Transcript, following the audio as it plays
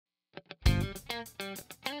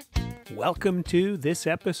Welcome to this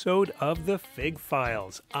episode of the Fig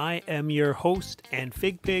Files. I am your host and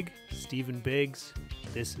fig pig, Stephen Biggs.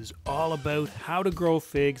 This is all about how to grow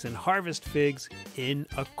figs and harvest figs in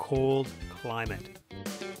a cold climate.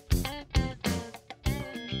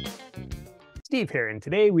 Steve here, and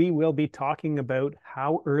today we will be talking about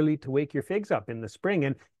how early to wake your figs up in the spring.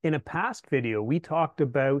 And in a past video, we talked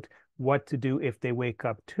about what to do if they wake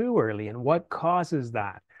up too early and what causes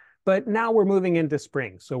that. But now we're moving into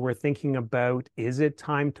spring, so we're thinking about, is it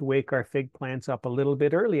time to wake our fig plants up a little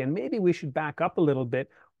bit early? And maybe we should back up a little bit.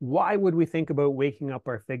 Why would we think about waking up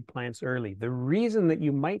our fig plants early? The reason that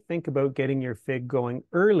you might think about getting your fig going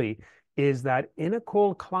early is that in a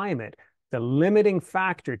cold climate, the limiting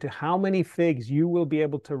factor to how many figs you will be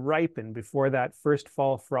able to ripen before that first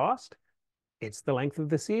fall frost, it's the length of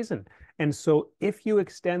the season. And so if you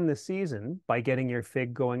extend the season by getting your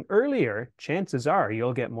fig going earlier, chances are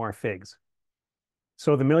you'll get more figs.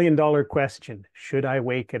 So the million-dollar question, should I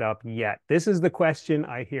wake it up yet? This is the question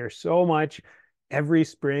I hear so much every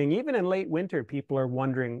spring. Even in late winter, people are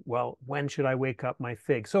wondering, well, when should I wake up my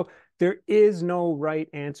fig? So there is no right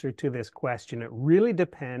answer to this question. It really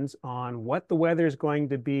depends on what the weather is going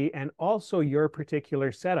to be and also your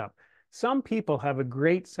particular setup. Some people have a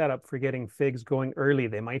great setup for getting figs going early.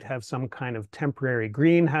 They might have some kind of temporary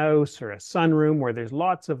greenhouse or a sunroom where there's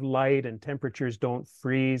lots of light and temperatures don't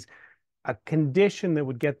freeze, a condition that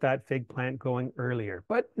would get that fig plant going earlier.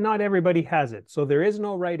 But not everybody has it. So there is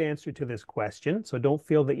no right answer to this question. So don't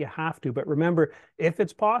feel that you have to. But remember, if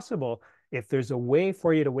it's possible, if there's a way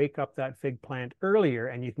for you to wake up that fig plant earlier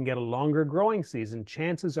and you can get a longer growing season,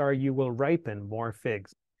 chances are you will ripen more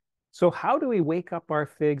figs. So how do we wake up our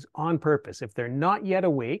figs on purpose if they're not yet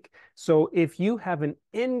awake? So if you have an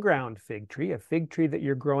in-ground fig tree, a fig tree that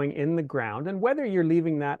you're growing in the ground, and whether you're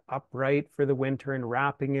leaving that upright for the winter and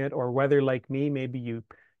wrapping it, or whether like me, maybe you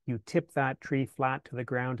tip that tree flat to the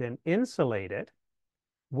ground and insulate it,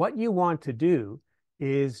 what you want to do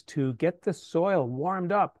is to get the soil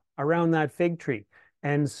warmed up around that fig tree.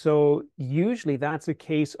 And so usually that's a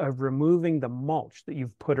case of removing the mulch that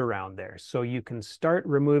you've put around there. So you can start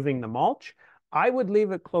removing the mulch. I would leave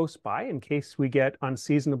it close by in case we get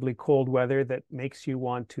unseasonably cold weather that makes you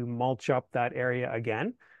want to mulch up that area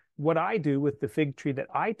again. What I do with the fig tree that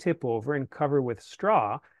I tip over and cover with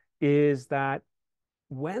straw is that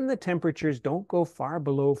when the temperatures don't go far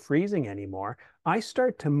below freezing anymore, I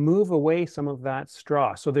start to move away some of that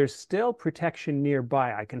straw. So there's still protection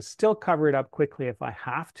nearby. I can still cover it up quickly if I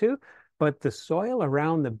have to, but the soil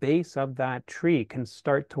around the base of that tree can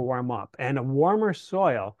start to warm up. And a warmer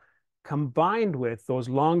soil combined with those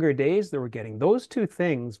longer days that we're getting, those two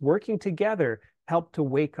things working together help to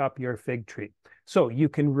wake up your fig tree. So you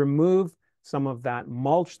can remove some of that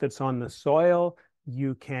mulch that's on the soil.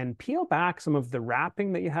 You can peel back some of the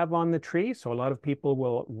wrapping that you have on the tree. So a lot of people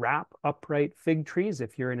will wrap upright fig trees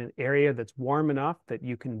if you're in an area that's warm enough that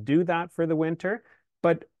you can do that for the winter.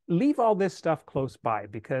 But leave all this stuff close by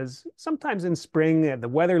because sometimes in spring, the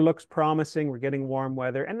weather looks promising, we're getting warm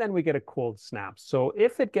weather, and then we get a cold snap. So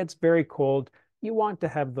if it gets very cold, you want to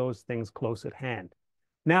have those things close at hand.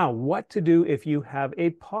 Now, what to do if you have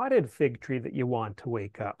a potted fig tree that you want to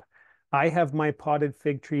wake up? I have my potted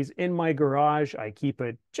fig trees in my garage. I keep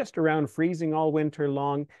it just around freezing all winter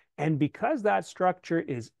long. And because that structure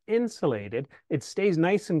is insulated, it stays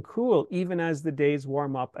nice and cool even as the days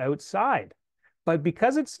warm up outside. But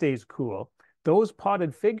because it stays cool, those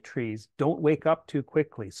potted fig trees don't wake up too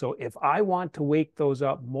quickly. So if I want to wake those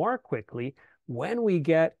up more quickly, when we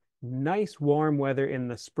get nice warm weather in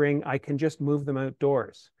the spring, I can just move them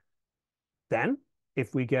outdoors. Then,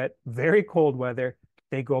 if we get very cold weather,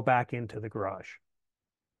 they go back into the garage.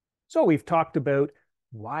 So we've talked about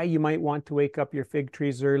why you might want to wake up your fig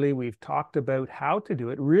trees early. We've talked about how to do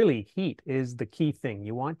it. Really, heat is the key thing.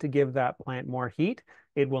 You want to give that plant more heat.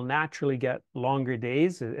 It will naturally get longer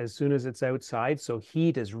days as soon as it's outside. So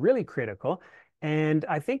heat is really critical. And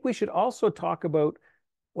I think we should also talk about,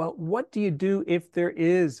 well, what do you do if there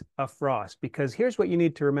is a frost? Because here's what you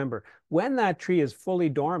need to remember. When that tree is fully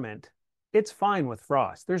dormant, it's fine with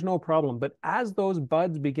frost. There's no problem. But as those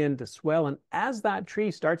buds begin to swell and as that tree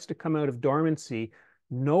starts to come out of dormancy,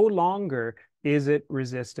 no longer is it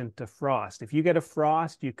resistant to frost. If you get a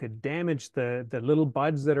frost, you could damage the little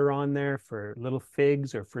buds that are on there for little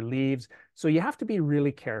figs or for leaves. So you have to be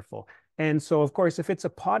really careful. And so, of course, if it's a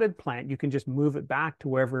potted plant, you can just move it back to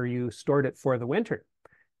wherever you stored it for the winter.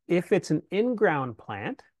 If it's an in-ground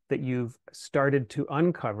plant that you've started to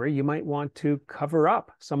uncover, you might want to cover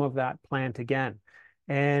up some of that plant again.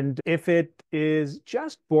 And if it is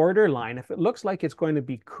just borderline, if it looks like it's going to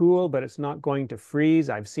be cool, but it's not going to freeze,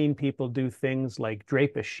 I've seen people do things like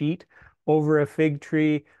drape a sheet over a fig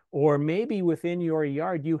tree, or maybe within your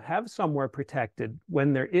yard, you have somewhere protected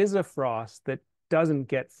when there is a frost that doesn't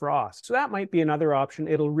get frost. So that might be another option.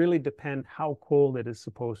 It'll really depend how cold it is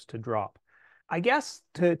supposed to drop. I guess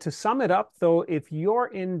to sum it up, though, if you're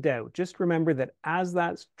in doubt, just remember that as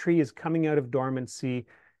that tree is coming out of dormancy,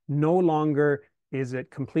 no longer is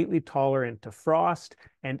it completely tolerant to frost.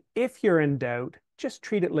 And if you're in doubt, just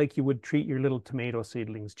treat it like you would treat your little tomato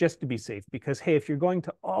seedlings, just to be safe. Because, hey, if you're going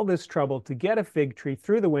to all this trouble to get a fig tree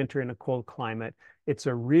through the winter in a cold climate, it's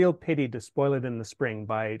a real pity to spoil it in the spring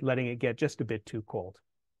by letting it get just a bit too cold.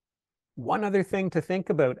 One other thing to think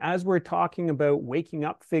about as we're talking about waking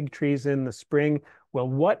up fig trees in the spring, well,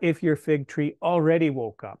 what if your fig tree already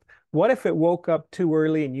woke up? What if it woke up too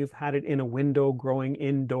early and you've had it in a window growing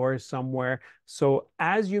indoors somewhere? So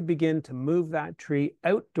as you begin to move that tree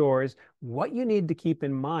outdoors, what you need to keep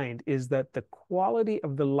in mind is that the quality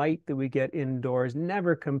of the light that we get indoors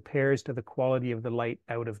never compares to the quality of the light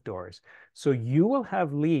out of doors. So you will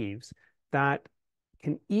have leaves that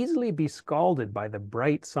can easily be scalded by the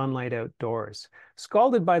bright sunlight outdoors.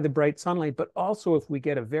 Scalded by the bright sunlight, but also if we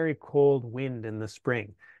get a very cold wind in the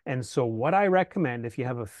spring. And so what I recommend, if you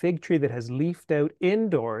have a fig tree that has leafed out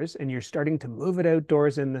indoors and you're starting to move it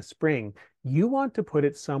outdoors in the spring, you want to put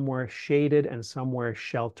it somewhere shaded and somewhere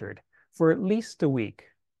sheltered for at least a week.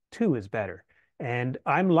 2 is better. And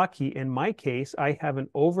I'm lucky, in my case, I have an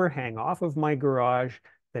overhang off of my garage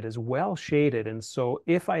that is well shaded. And so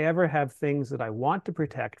if I ever have things that I want to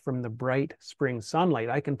protect from the bright spring sunlight,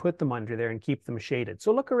 I can put them under there and keep them shaded.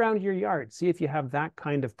 So look around your yard, see if you have that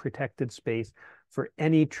kind of protected space for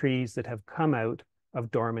any trees that have come out of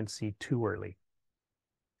dormancy too early.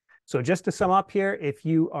 So just to sum up here, if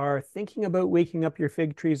you are thinking about waking up your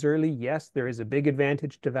fig trees early, yes, there is a big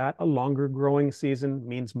advantage to that. A longer growing season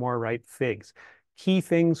means more ripe figs. Key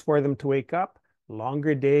things for them to wake up: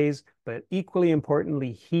 longer days, but equally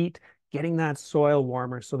importantly, heat, getting that soil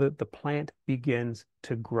warmer so that the plant begins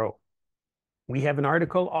to grow. We have an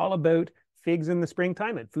article all about figs in the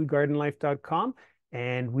springtime at foodgardenlife.com,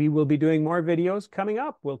 and we will be doing more videos coming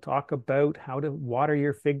up. We'll talk about how to water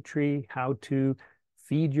your fig tree, how to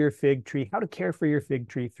feed your fig tree, how to care for your fig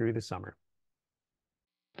tree through the summer.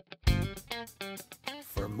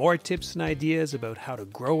 For more tips and ideas about how to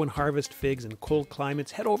grow and harvest figs in cold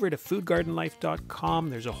climates, head over to foodgardenlife.com.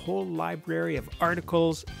 There's a whole library of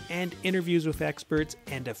articles and interviews with experts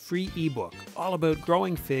and a free ebook all about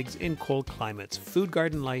growing figs in cold climates.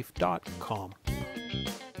 foodgardenlife.com.